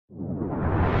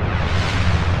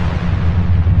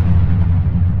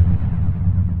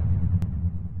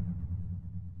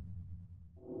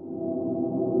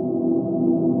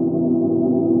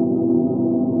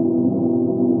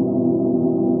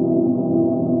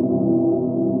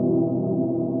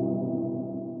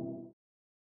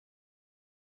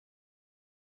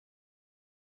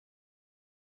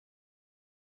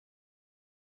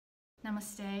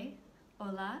Namaste,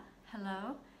 hola,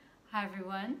 hello, hi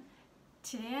everyone.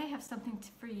 Today I have something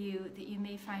for you that you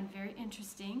may find very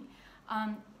interesting.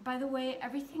 By the way,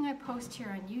 everything I post here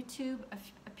on YouTube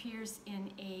appears in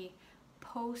a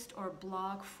post or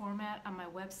blog format on my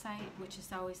website, which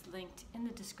is always linked in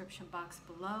the description box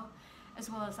below, as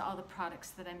well as all the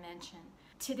products that I mentioned.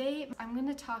 Today I'm going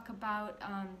to talk about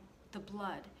the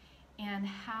blood and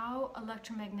how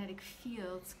electromagnetic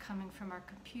fields coming from our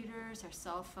computers, our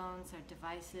cell phones, our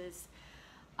devices,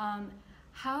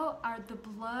 how the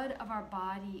blood of our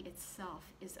body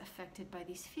itself is affected by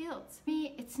these fields. For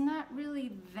me, it's not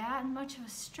really that much of a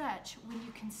stretch when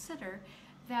you consider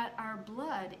that our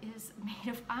blood is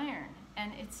made of iron,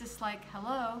 and it's just like,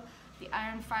 hello, the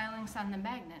iron filings on the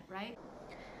magnet, right?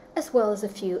 As well as a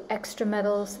few extra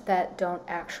metals that don't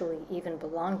actually even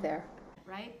belong there.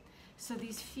 Right? So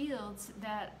these fields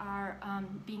that are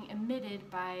being emitted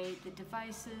by the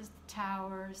devices, the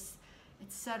towers,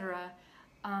 etc.,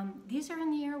 these are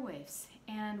in the airwaves,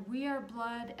 and we are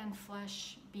blood and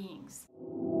flesh beings.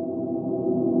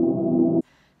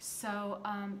 So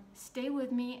stay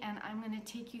with me, and I'm going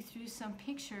to take you through some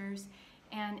pictures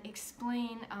and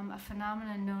explain a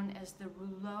phenomenon known as the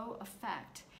Rouleaux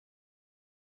effect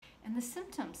and the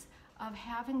symptoms of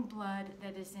having blood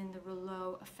that is in the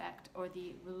Rouleaux effect or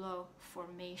the Rouleaux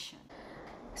formation.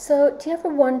 So, do you ever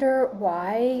wonder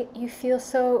why you feel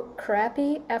so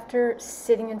crappy after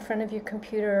sitting in front of your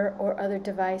computer or other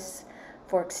device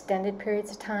for extended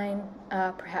periods of time?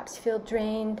 Perhaps you feel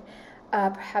drained,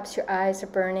 perhaps your eyes are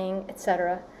burning,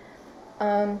 etc.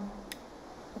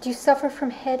 Do you suffer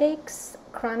from headaches,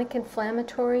 chronic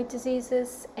inflammatory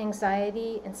diseases,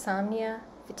 anxiety, insomnia,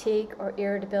 fatigue, or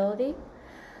irritability?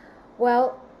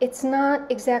 Well, it's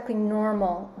not exactly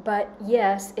normal, but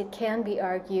yes, it can be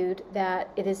argued that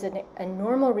it is a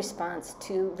normal response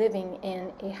to living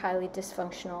in a highly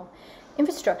dysfunctional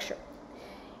infrastructure.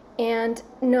 And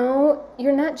no,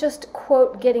 you're not just,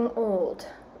 quote, getting old.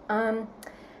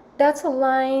 That's a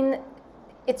line,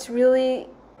 it's really,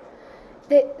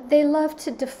 they love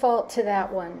to default to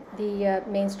that one, the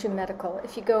mainstream medical.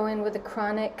 If you go in with a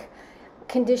chronic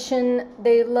condition,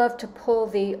 they love to pull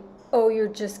the "oh, you're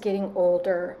just getting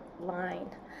older" line.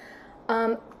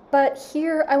 But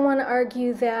here I want to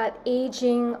argue that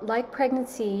aging, like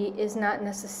pregnancy, is not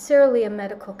necessarily a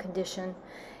medical condition,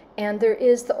 and there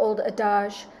is the old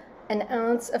adage, an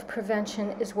ounce of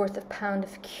prevention is worth a pound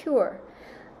of cure,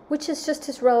 which is just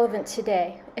as relevant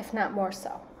today, if not more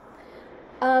so.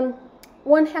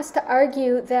 One has to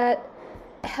argue that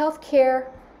healthcare,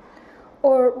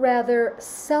 or rather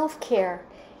self-care,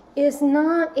 is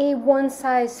not a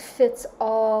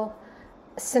one-size-fits-all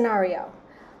scenario,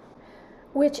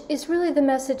 which is really the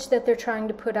message that they're trying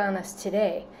to put on us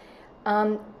today.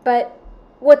 But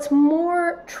what's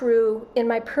more true, in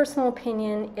my personal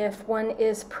opinion, if one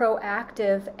is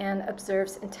proactive and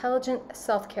observes intelligent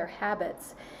self-care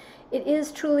habits, it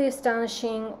is truly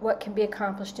astonishing what can be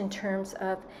accomplished in terms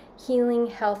of healing,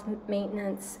 health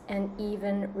maintenance, and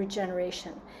even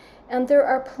regeneration. And there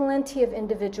are plenty of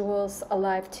individuals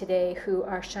alive today who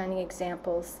are shining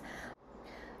examples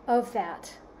of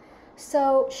that.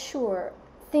 So sure,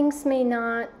 things may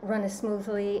not run as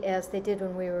smoothly as they did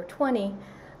when we were 20,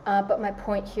 but my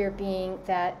point here being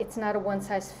that it's not a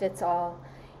one-size-fits-all,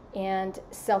 and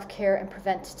self-care and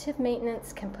preventative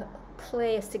maintenance can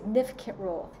play a significant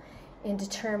role in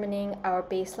determining our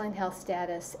baseline health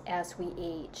status as we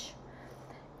age.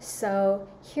 So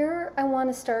here I want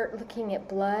to start looking at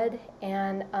blood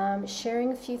and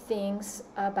sharing a few things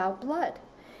about blood.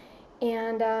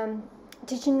 And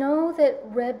did you know that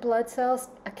red blood cells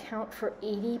account for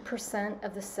 80%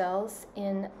 of the cells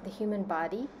in the human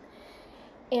body?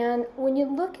 And when you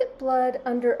look at blood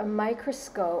under a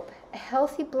microscope,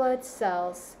 healthy blood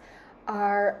cells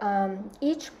are,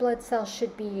 each blood cell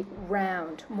should be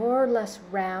round, more or less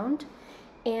round,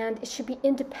 and it should be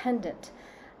independent.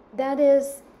 That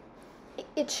is,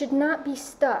 it should not be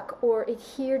stuck or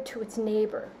adhered to its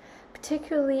neighbor,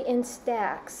 particularly in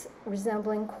stacks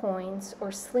resembling coins or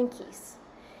slinkies.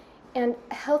 And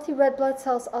healthy red blood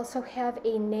cells also have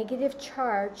a negative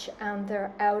charge on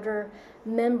their outer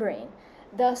membrane.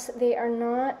 Thus, they are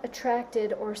not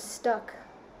attracted or stuck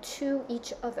to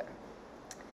each other.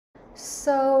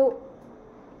 So,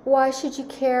 why should you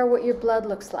care what your blood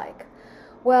looks like?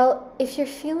 Well, if you're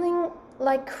feeling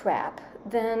like crap,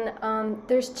 then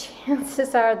there's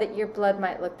chances are that your blood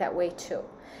might look that way too.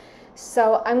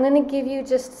 So I'm going to give you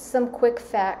just some quick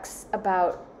facts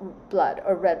about blood,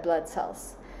 or red blood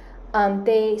cells.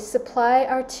 They supply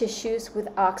our tissues with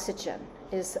oxygen,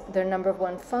 is their number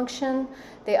one function.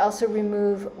 They also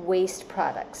remove waste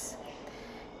products.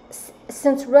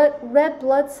 Since red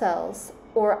blood cells,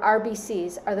 or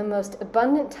RBCs, are the most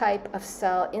abundant type of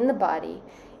cell in the body,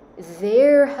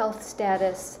 their health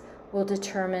status will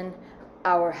determine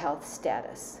our health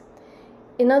status.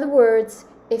 In other words,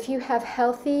 if you have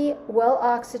healthy,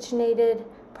 well-oxygenated,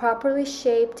 properly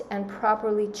shaped, and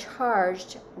properly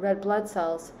charged red blood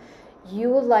cells, you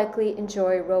will likely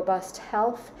enjoy robust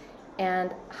health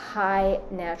and high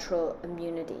natural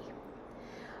immunity.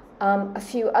 A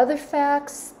few other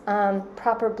facts: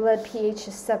 proper blood pH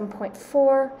is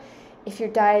 7.4. If your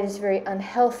diet is very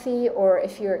unhealthy, or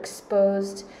if you're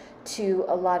exposed to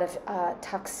a lot of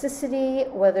toxicity,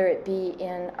 whether it be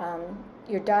in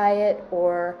your diet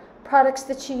or products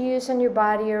that you use on your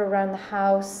body or around the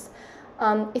house,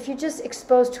 if you're just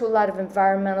exposed to a lot of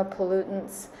environmental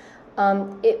pollutants,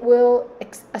 it will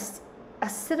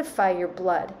acidify your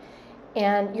blood.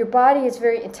 And your body is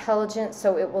very intelligent,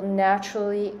 so it will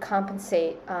naturally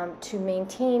compensate to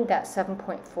maintain that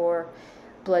 7.4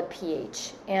 blood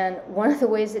pH. And one of the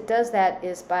ways it does that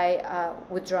is by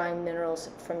withdrawing minerals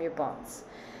from your bones.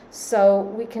 So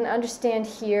we can understand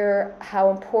here how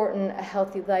important a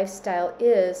healthy lifestyle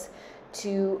is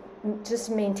to just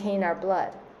maintain our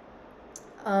blood.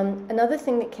 Another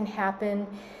thing that can happen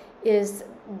is,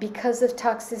 because of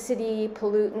toxicity,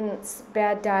 pollutants,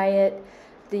 bad diet,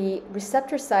 the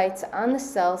receptor sites on the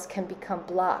cells can become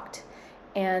blocked,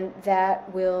 and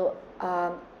that will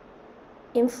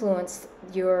influence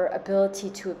your ability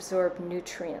to absorb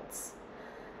nutrients.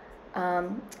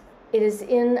 It is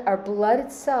in our blood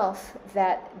itself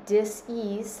that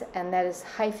dis-ease, and that is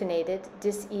hyphenated,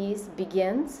 dis-ease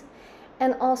begins,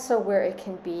 and also where it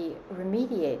can be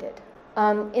remediated.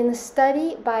 In the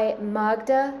study by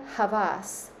Magda,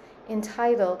 Havas,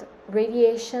 entitled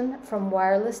 "Radiation from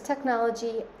Wireless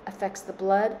Technology Affects the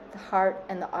Blood, the Heart,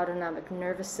 and the Autonomic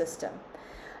Nervous System,"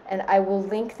 and I will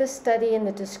link this study in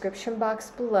the description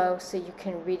box below so you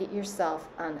can read it yourself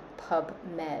on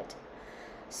PubMed.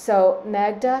 So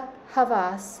Magda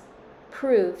Havas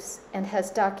proves and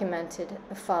has documented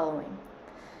the following.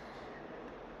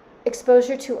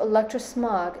 Exposure to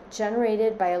electrosmog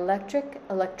generated by electric,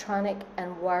 electronic,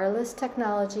 and wireless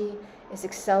technology is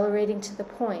accelerating to the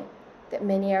point that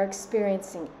many are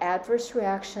experiencing adverse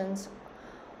reactions,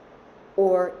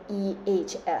 or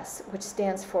EHS, which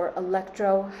stands for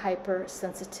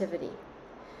electrohypersensitivity.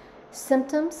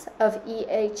 Symptoms of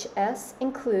EHS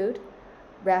include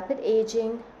rapid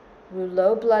aging,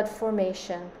 Rouleaux blood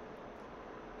formation,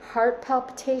 heart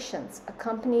palpitations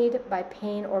accompanied by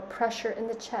pain or pressure in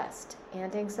the chest,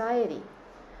 and anxiety,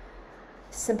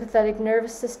 sympathetic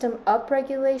nervous system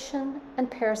upregulation,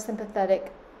 and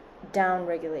parasympathetic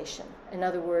downregulation. In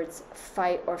other words,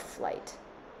 fight or flight.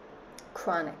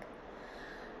 Chronic.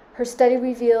 Her study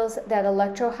reveals that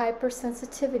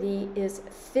electrohypersensitivity is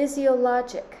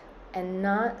physiologic and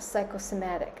not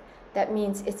psychosomatic. That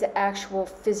means it's an actual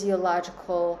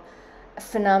physiological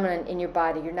phenomenon in your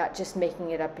body. You're not just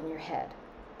making it up in your head.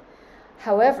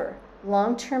 However,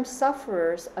 long-term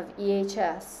sufferers of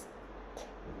EHS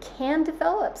can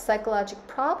develop psychological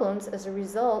problems as a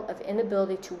result of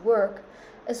inability to work,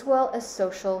 as well as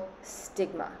social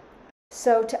stigma.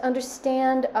 So to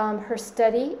understand her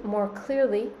study more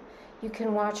clearly, you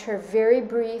can watch her very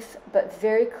brief but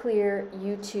very clear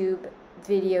YouTube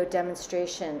video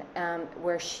demonstration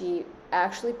where she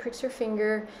actually pricks her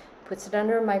finger, puts it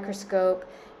under a microscope,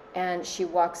 and she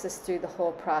walks us through the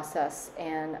whole process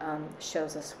and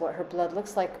shows us what her blood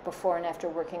looks like before and after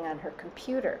working on her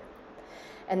computer.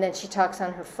 And then she talks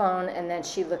on her phone, and then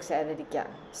she looks at it again.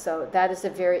 So that is a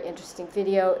very interesting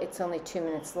video. It's only 2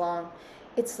 minutes long.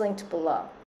 It's linked below.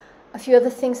 A few other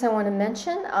things I want to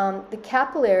mention. The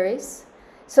capillaries.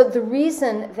 So the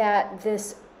reason that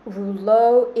this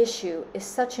Rouleaux issue is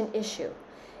such an issue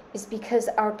is because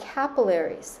our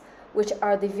capillaries, which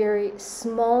are the very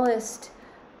smallest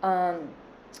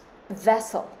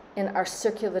vessel in our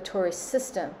circulatory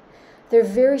system, they're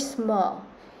very small,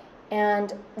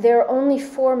 and they're only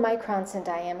 4 microns in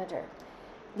diameter.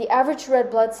 The average red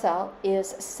blood cell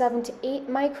is 7 to 8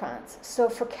 microns. So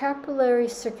for capillary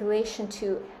circulation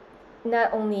to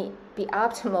not only be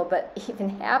optimal but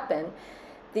even happen,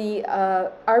 the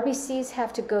RBCs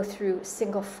have to go through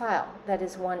single file, that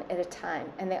is one at a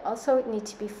time, and they also need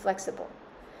to be flexible.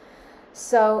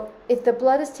 So if the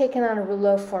blood is taken on a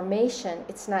Rouleaux formation,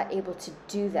 it's not able to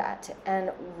do that,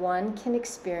 and one can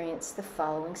experience the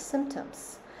following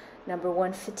symptoms. Number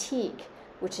 1, fatigue,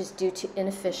 which is due to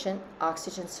inefficient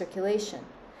oxygen circulation.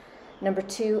 Number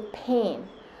 2, pain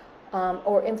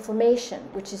or inflammation,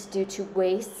 which is due to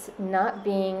wastes not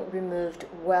being removed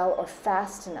well or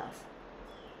fast enough.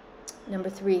 Number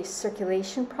 3,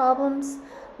 circulation problems,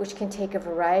 which can take a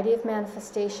variety of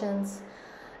manifestations.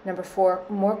 Number 4,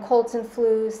 more colds and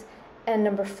flus. And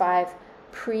number 5,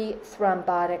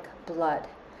 pre-thrombotic blood.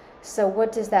 So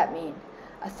what does that mean?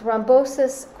 A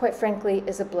thrombosis, quite frankly,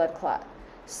 is a blood clot.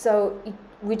 So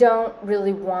we don't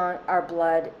really want our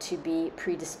blood to be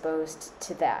predisposed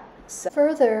to that. So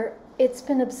further, it's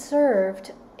been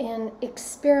observed in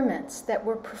experiments that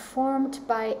were performed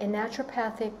by a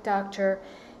naturopathic doctor,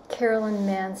 Carolyn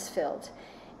Mansfield.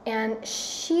 And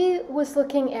she was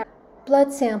looking at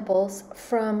blood samples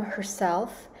from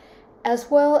herself,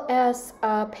 as well as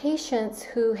patients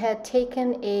who had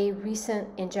taken a recent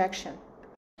injection,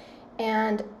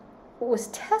 and was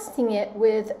testing it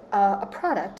with a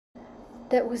product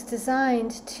that was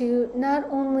designed to not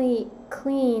only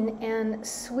clean and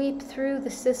sweep through the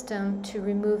system to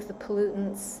remove the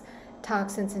pollutants,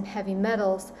 toxins, and heavy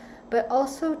metals, but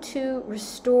also to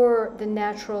restore the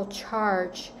natural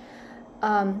charge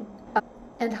and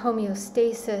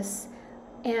homeostasis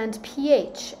and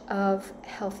pH of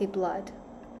healthy blood.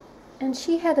 And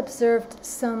she had observed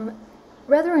some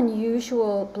rather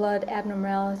unusual blood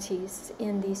abnormalities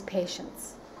in these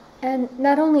patients. And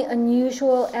not only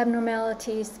unusual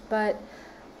abnormalities, but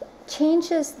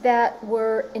changes that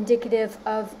were indicative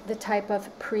of the type of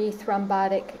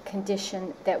pre-thrombotic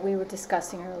condition that we were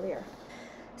discussing earlier.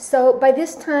 So by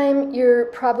this time, you're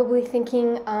probably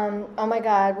thinking, oh my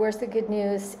God, where's the good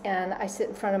news? And I sit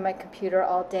in front of my computer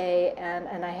all day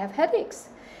and I have headaches.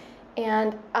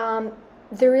 And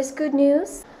there is good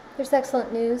news. There's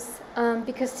excellent news,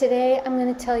 because today I'm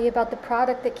going to tell you about the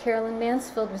product that Carolyn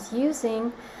Mansfield was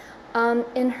using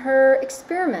in her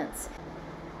experiments.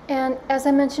 And as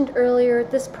I mentioned earlier,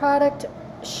 this product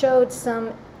showed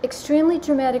some extremely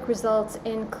dramatic results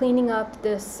in cleaning up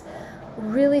this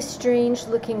really strange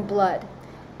looking blood,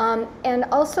 and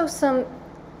also some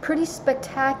pretty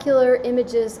spectacular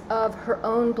images of her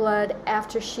own blood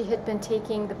after she had been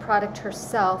taking the product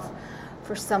herself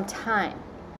for some time.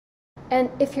 And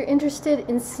if you're interested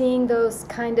in seeing those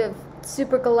kind of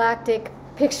super galactic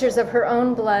pictures of her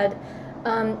own blood,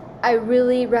 I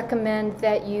really recommend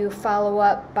that you follow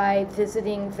up by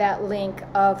visiting that link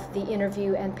of the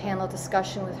interview and panel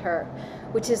discussion with her,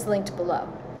 which is linked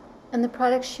below. And the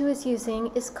product she was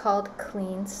using is called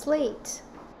CleanSlate.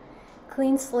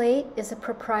 CleanSlate is a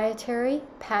proprietary,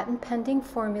 patent-pending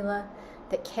formula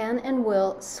that can and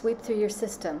will sweep through your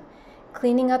system,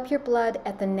 cleaning up your blood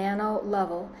at the nano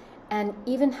level and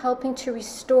even helping to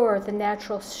restore the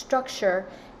natural structure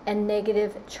and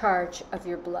negative charge of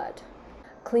your blood.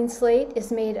 CleanSlate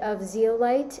is made of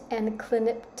zeolite and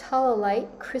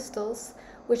cliniptololite crystals,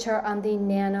 which are on the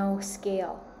nano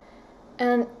scale.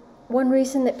 And one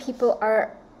reason that people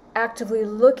are actively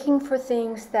looking for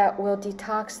things that will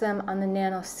detox them on the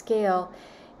nano scale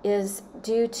is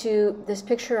due to this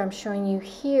picture I'm showing you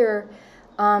here.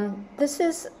 This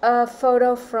is a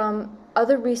photo from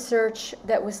other research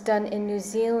that was done in New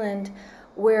Zealand,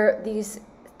 where these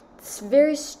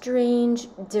very strange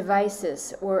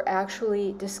devices were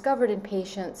actually discovered in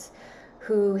patients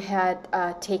who had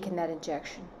taken that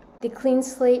injection. The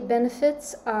CleanSlate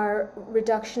benefits are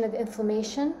reduction of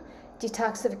inflammation,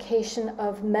 detoxification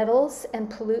of metals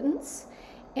and pollutants,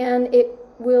 and it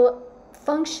will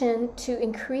function to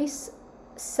increase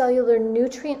cellular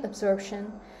nutrient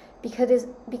absorption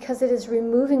because it is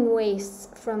removing wastes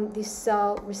from the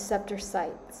cell receptor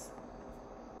sites.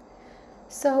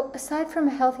 So aside from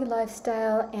a healthy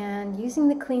lifestyle and using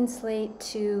the CleanSlate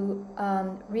to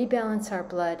rebalance our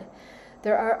blood,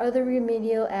 there are other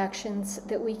remedial actions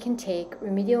that we can take,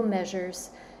 remedial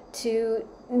measures, to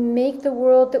make the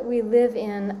world that we live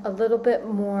in a little bit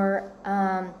more,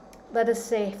 let us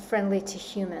say, friendly to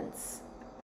humans.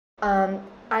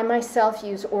 I myself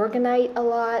use Organite a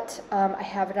lot. I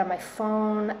have it on my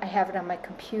phone, I have it on my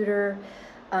computer,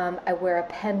 I wear a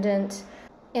pendant,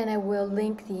 and I will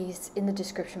link these in the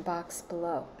description box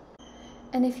below.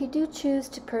 And if you do choose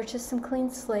to purchase some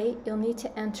CleanSlate, you'll need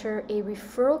to enter a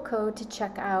referral code to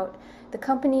check out. The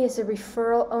company is a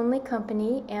referral-only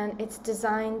company, and it's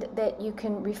designed that you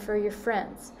can refer your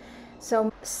friends.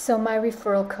 So my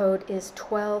referral code is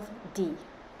 12D.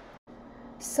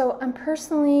 So I'm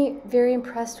personally very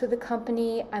impressed with the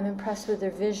company. I'm impressed with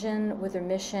their vision, with their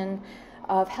mission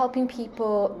of helping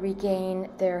people regain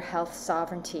their health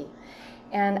sovereignty.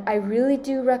 And I really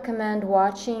do recommend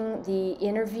watching the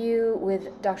interview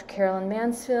with Dr. Carolyn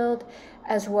Mansfield,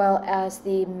 as well as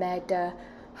the Magda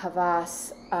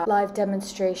Havas live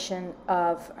demonstration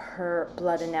of her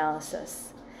blood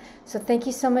analysis. So thank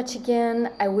you so much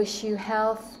again. I wish you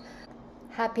health,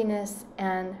 happiness,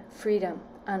 and freedom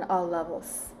on all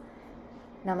levels.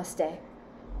 Namaste.